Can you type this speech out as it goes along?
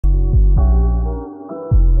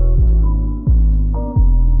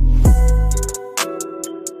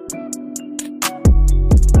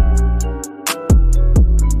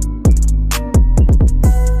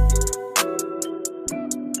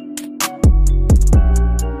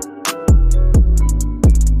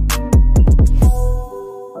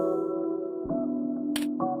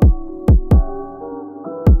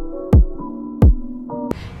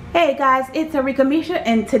guys, it's Arickamisha,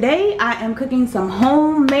 and today I am cooking some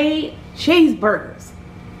homemade cheeseburgers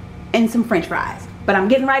and some french fries. But I'm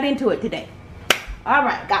getting right into it today.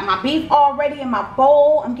 Alright, got my beef already in my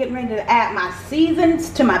bowl. I'm getting ready to add my seasons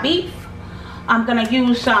to my beef. I'm going to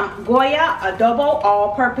use some Goya adobo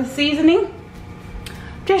all-purpose seasoning.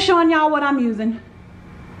 Just showing y'all what I'm using.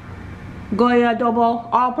 Goya adobo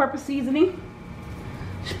all-purpose seasoning.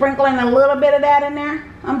 Sprinkling a little bit of that in there.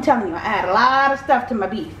 I'm telling you, I add a lot of stuff to my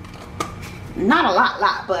beef. Not a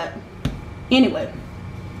lot, but anyway.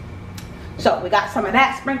 So we got some of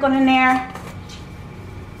that sprinkled in there.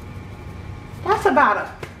 That's about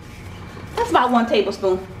 1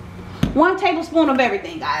 tablespoon. 1 tablespoon of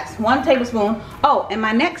everything, guys. 1 tablespoon. Oh, and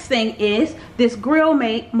my next thing is this Grill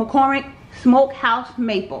Mate McCormick Smokehouse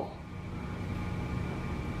Maple.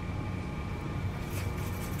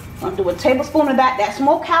 I'll do a tablespoon of that. That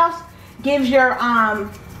smokehouse gives your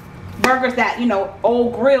burgers that, you know,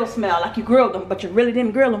 old grill smell, like you grilled them, but you really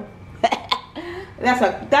didn't grill them.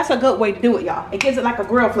 That's a good way to do it, y'all. It gives it like a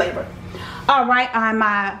grill flavor. All right,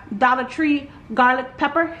 my Dollar Tree garlic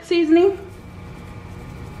pepper seasoning.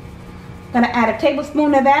 Gonna add a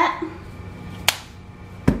tablespoon of that.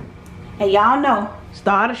 And y'all know,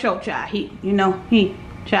 star of the show, child. He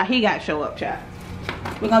got to show up, child.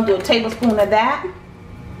 We're gonna do a tablespoon of that.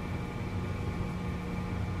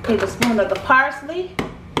 Tablespoon of the parsley,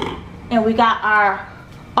 and we got our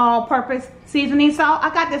all-purpose seasoning salt. I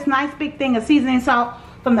got this nice big thing of seasoning salt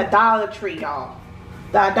from the Dollar Tree, y'all.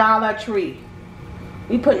 The Dollar Tree.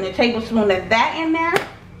 We putting a tablespoon of that in there.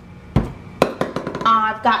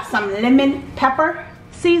 I've got some lemon pepper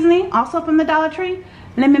seasoning, also from the Dollar Tree.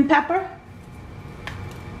 Lemon pepper.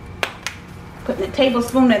 Putting a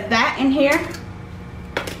tablespoon of that in here.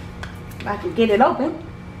 If I can get it open.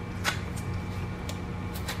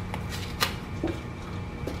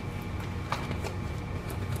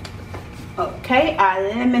 Okay, our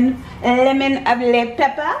lemon of red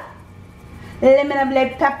pepper. Lemon of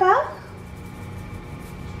red pepper.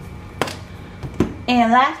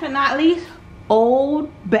 And last but not least, Old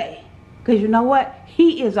Bay. Because you know what?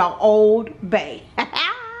 He is our Old Bay.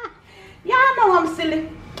 Y'all know I'm silly.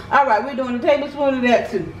 Alright, we're doing a tablespoon of that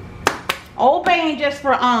too. Old Bay ain't just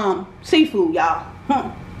for seafood, y'all.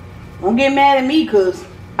 Don't get mad at me because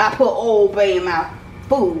I put Old Bay in my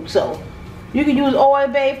food. So you can use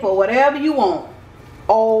Old Bay for whatever you want.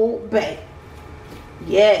 Old Bay.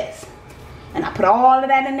 Yes. And I put all of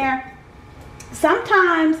that in there.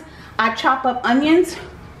 Sometimes I chop up onions.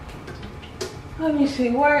 Let me see.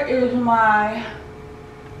 Where is my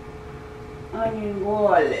onion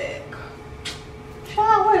garlic?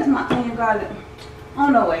 Child, where's my onion garlic? I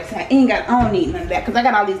don't know where it's at. I don't need none of that because I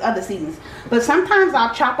got all these other seasons. But sometimes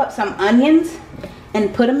I'll chop up some onions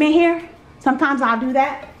and put them in here. Sometimes I'll do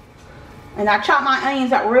that. And I chop my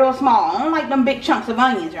onions up real small. I don't like them big chunks of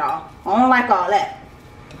onions, y'all. I don't like all that.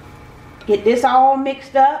 Get this all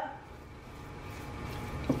mixed up.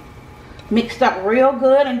 Mixed up real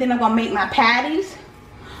good. And then I'm going to make my patties.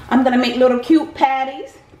 I'm going to make little cute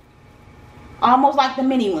patties. Almost like the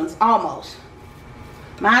mini ones. Almost.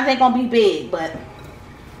 Mine ain't going to be big, but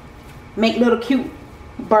make little cute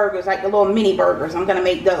burgers, like the little mini burgers. I'm going to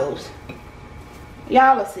make those.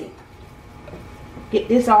 Y'all, let's see. Get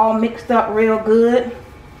this all mixed up real good.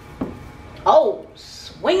 Oh,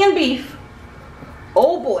 swinging beef.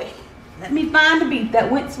 Oh boy. Let me find the beef that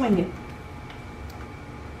went swinging.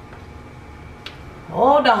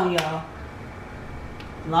 Hold on, y'all.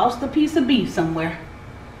 Lost a piece of beef somewhere.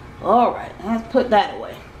 Alright, let's put that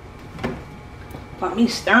away. Got me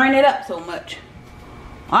stirring it up so much.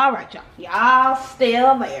 Alright, y'all. Y'all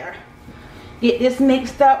still there. Get this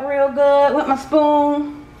mixed up real good with my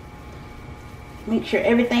spoon. Make sure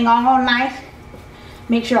everything all nice.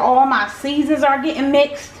 Make sure all my seasons are getting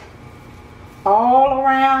mixed all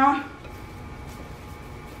around.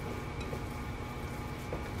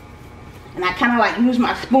 And I kind of like use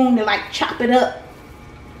my spoon to like chop it up.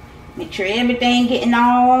 Make sure everything getting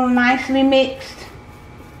all nicely mixed.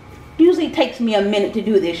 Usually takes me a minute to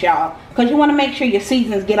do this, y'all, because you want to make sure your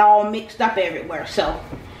seasons get all mixed up everywhere. So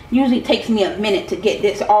usually takes me a minute to get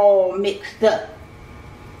this all mixed up.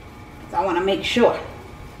 I want to make sure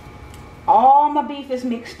all my beef is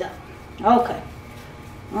mixed up. Okay.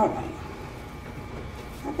 Alright.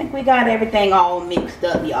 I think we got everything all mixed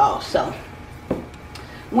up, y'all. So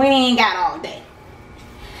we ain't got all day.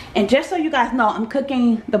 And just so you guys know, I'm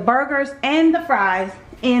cooking the burgers and the fries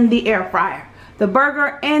in the air fryer. The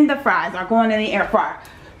burger and the fries are going in the air fryer.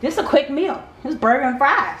 This is a quick meal. This burger and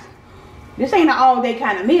fries. This ain't an all day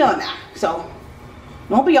kind of meal now. So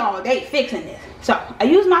don't be all day fixing this. So I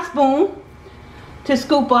use my spoon to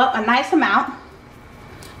scoop up a nice amount.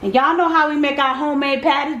 And y'all know how we make our homemade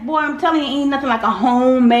patties. Boy, I'm telling you, ain't nothing like a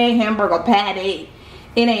homemade hamburger patty.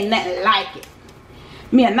 It ain't nothing like it.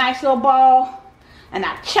 Me a nice little ball, and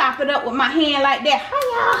I chop it up with my hand like that.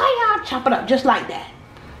 How y'all chop it up just like that.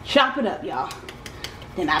 Chop it up, y'all.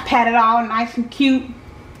 Then I pat it all nice and cute.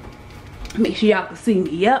 Make sure y'all can see me.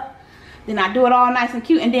 Yep. Then I do it all nice and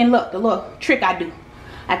cute. And then look, the little trick I do.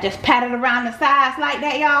 I just pat it around the sides like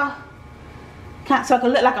that, y'all. So it can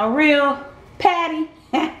look like a real patty.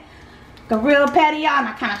 A real patty, y'all. And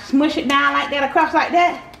I kind of smush it down like that, across like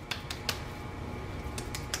that.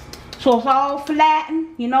 So it's all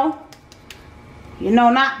flattened, you know. You know,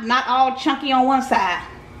 not all chunky on one side.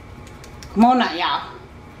 Come on now, y'all.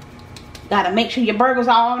 Gotta make sure your burgers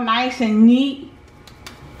all nice and neat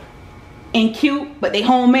and cute, but they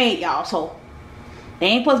homemade, y'all, so they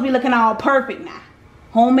ain't supposed to be looking all perfect now.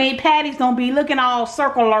 Homemade patties don't be looking all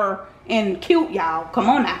circular and cute, y'all. Come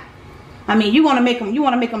on now. I mean, you want to make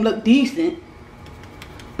them look decent,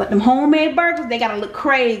 but them homemade burgers, they gotta look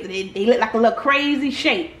crazy. They look like a little crazy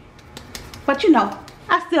shape, but you know,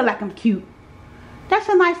 I still like them cute. That's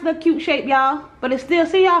a nice little cute shape, y'all, but it's still,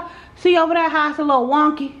 see y'all, see over there how it's a little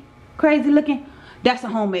wonky, crazy looking? That's a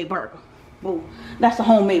homemade burger. Boo. That's a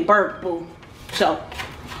homemade burger, boo. So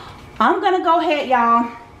I'm gonna go ahead, y'all,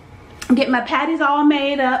 get my patties all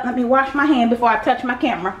made up. Let me wash my hand before I touch my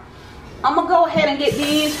camera. I'm gonna go ahead and get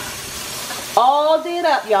these all did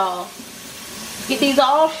up, y'all. Get these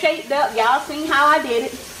all shaped up. Y'all seen how I did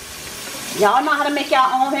it. Y'all know how to make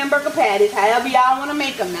y'all own hamburger patties, however y'all want to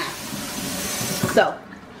make them now. So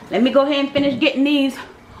let me go ahead and finish getting these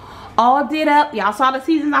all did up. Y'all saw the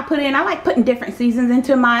seasons I put in. I like putting different seasons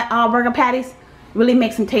into my burger patties. Really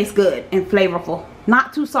makes them taste good and flavorful.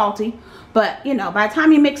 Not too salty, but you know, by the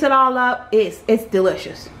time you mix it all up, it's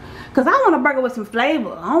delicious. Cause I want a burger with some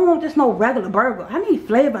flavor. I don't want just no regular burger. I need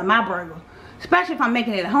flavor in my burger, especially if I'm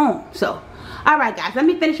making it at home. So, all right, guys, let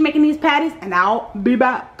me finish making these patties, and I'll be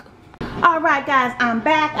back. All right, guys, I'm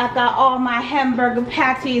back. I've got all my hamburger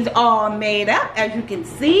patties all made up. As you can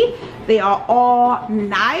see, they are all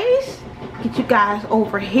nice. Get you guys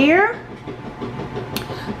over here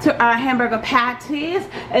to our hamburger patties.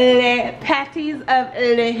 The patties of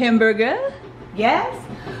the hamburger. Yes.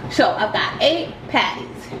 So I've got 8 patties.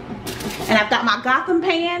 And I've got my Gotham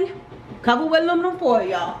pan covered with aluminum foil,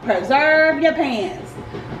 y'all. Preserve your pans.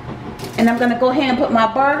 And I'm going to go ahead and put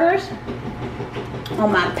my burgers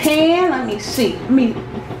on my pan. Let me see.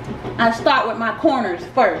 I start with my corners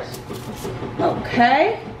first.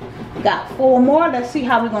 Okay. Got 4 more. Let's see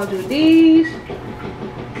how we're going to do these.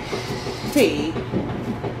 See.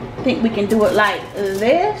 Think we can do it like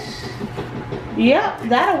this. Yep,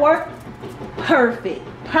 that'll work. Perfect.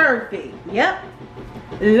 Perfect. Yep.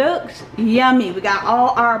 Looks yummy. We got all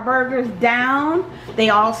our burgers down. They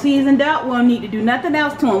all seasoned up. We don't need to do nothing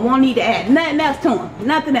else to them. We won't need to add nothing else to them.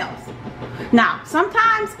 Nothing else. Now,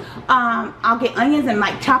 sometimes I'll get onions and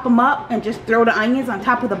like chop them up and just throw the onions on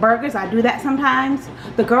top of the burgers. I do that sometimes.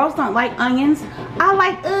 The girls don't like onions. I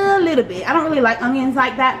like a little bit. I don't really like onions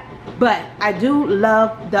like that, but I do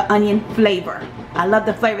love the onion flavor. I love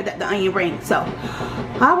the flavor that the onion brings. So,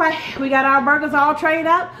 all right, we got our burgers all trayed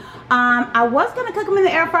up. I was going to cook them in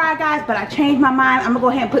the air fryer, guys, but I changed my mind. I'm going to go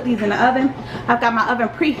ahead and put these in the oven. I've got my oven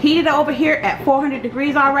preheated over here at 400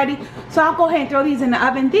 degrees already. So I'll go ahead and throw these in the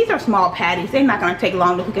oven. These are small patties. They're not going to take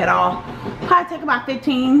long to cook at all. Probably take about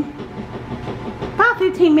 15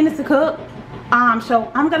 minutes to cook. So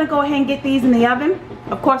I'm going to go ahead and get these in the oven.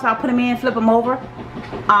 Of course, I'll put them in, flip them over.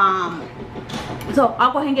 So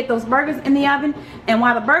I'll go ahead and get those burgers in the oven. And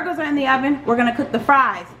while the burgers are in the oven, we're going to cook the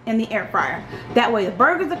fries in the air fryer. That way the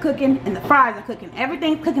burgers are cooking and the fries are cooking.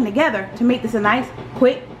 Everything's cooking together to make this a nice,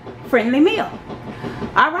 quick, friendly meal.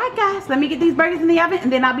 Alright guys, let me get these burgers in the oven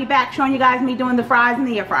and then I'll be back showing you guys me doing the fries in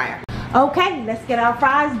the air fryer. Okay, let's get our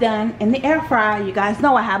fries done in the air fryer. You guys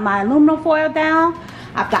know I have my aluminum foil down.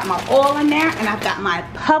 I've got my oil in there and I've got my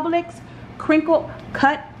Publix crinkle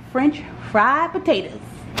cut French fried potatoes.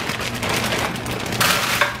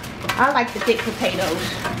 I like the thick potatoes.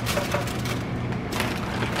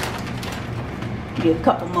 Get a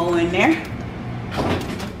couple more in there.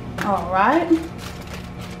 Alright.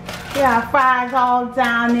 Got our fries all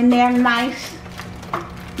down in there nice.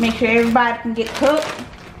 Make sure everybody can get cooked.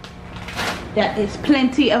 That is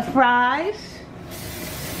plenty of fries.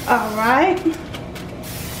 Alright.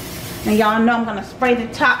 And y'all know I'm going to spray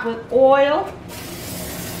the top with oil.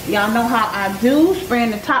 Y'all know how I do. Spraying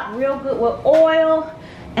the top real good with oil.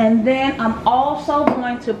 And then I'm also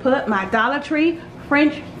going to put my Dollar Tree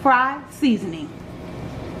French fry seasoning.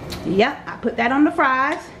 Yep, I put that on the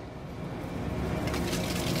fries.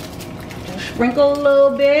 Just sprinkle a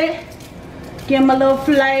little bit. Give them a little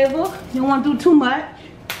flavor. You don't want to do too much.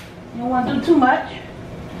 You don't want to do too much.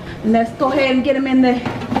 Let's go ahead and get them in the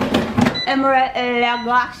Emerald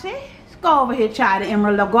Lagasse. Let's go over here, try the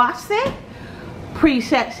Emerald Lagasse.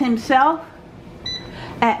 Presets himself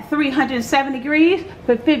at 307 degrees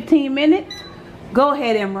for 15 minutes. Go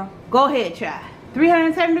ahead, Emerald. Go ahead, try.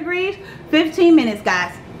 307 degrees, 15 minutes,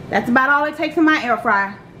 guys. That's about all it takes in my air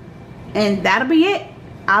fryer. And that'll be it.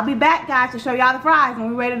 I'll be back, guys, to show y'all the fries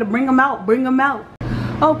when we're ready to bring them out. Bring them out.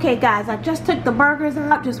 Okay, guys, I just took the burgers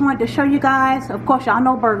out. Just wanted to show you guys. Of course, y'all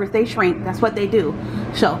know burgers, they shrink. That's what they do.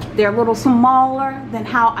 So they're a little smaller than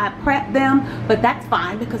how I prepped them, but that's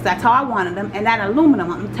fine because that's how I wanted them. And that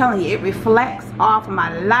aluminum, I'm telling you, it reflects off of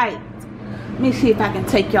my light. Let me see if I can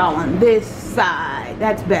take y'all on this side.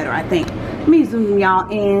 That's better, I think. Let me zoom y'all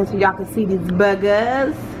in so y'all can see these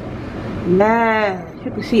burgers. Yes,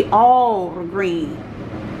 you can see all the green.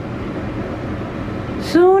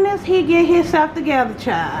 Soon as he get himself together,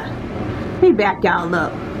 child, he back y'all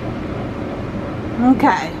up.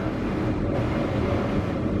 Okay.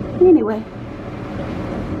 Anyway.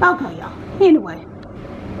 Okay, y'all. Anyway.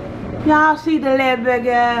 Y'all see the little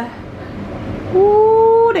burger?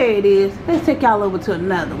 Ooh, there it is. Let's take y'all over to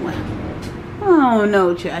another one. I don't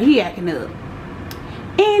know, child. He acting up.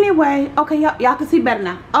 Anyway. Okay, y'all can see better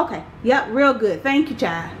now. Okay. Yep, real good. Thank you,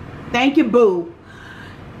 child. Thank you, boo.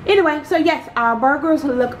 Anyway, so yes, our burgers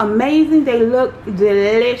look amazing. They look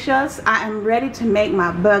delicious. I am ready to make my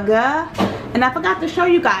burger. And I forgot to show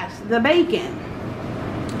you guys the bacon.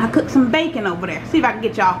 I cooked some bacon over there. See if I can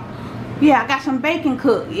get y'all. Yeah, I got some bacon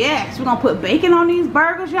cooked. Yes, we're going to put bacon on these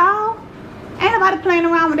burgers, y'all. Ain't nobody playing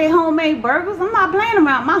around with their homemade burgers. I'm not playing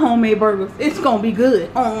around with my homemade burgers. It's going to be good.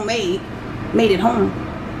 Homemade. Made at home.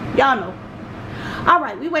 Y'all know.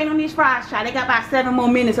 Alright, we waiting on these fries, child. They got about 7 more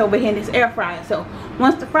minutes over here in this air fryer. So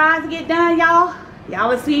once the fries get done, y'all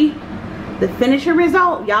will see the finishing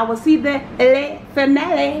result. Y'all will see the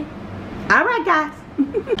finale. Alright, guys.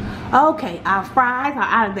 Okay, our fries are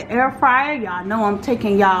out of the air fryer. Y'all know I'm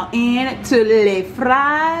taking y'all in to les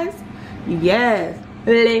fries. Yes,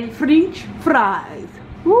 les French fries.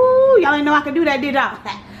 Woo, y'all didn't know I could do that, did y'all?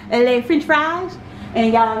 Les French fries.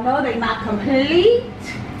 And y'all know they're not complete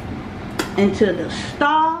until the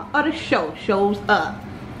star of the show shows up.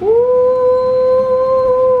 Ooh,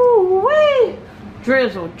 wee.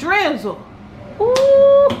 Drizzle, drizzle.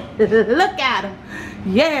 Ooh, look at them.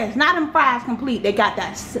 Yes, not them fries complete. They got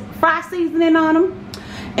that fry seasoning on them,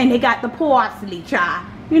 and they got the parsley, child.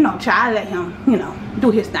 You know, child, let him, you know,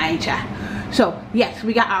 do his thing, child. So yes,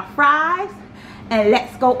 we got our fries, and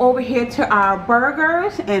let's go over here to our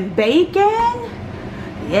burgers and bacon.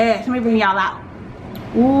 Yes, let me bring y'all out.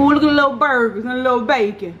 Ooh, look at the little burgers and the little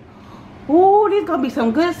bacon. Ooh, these gonna be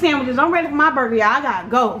some good sandwiches. I'm ready for my burger, y'all. I gotta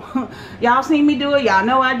go. Y'all seen me do it. Y'all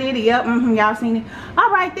know I did it. Yep, y'all seen it.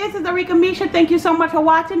 Alright, this is Arickamisha. Thank you so much for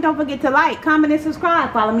watching. Don't forget to like, comment, and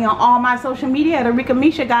subscribe. Follow me on all my social media at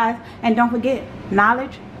Arickamisha, guys. And don't forget,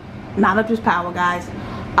 knowledge is power, guys.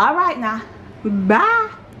 Alright now. Bye.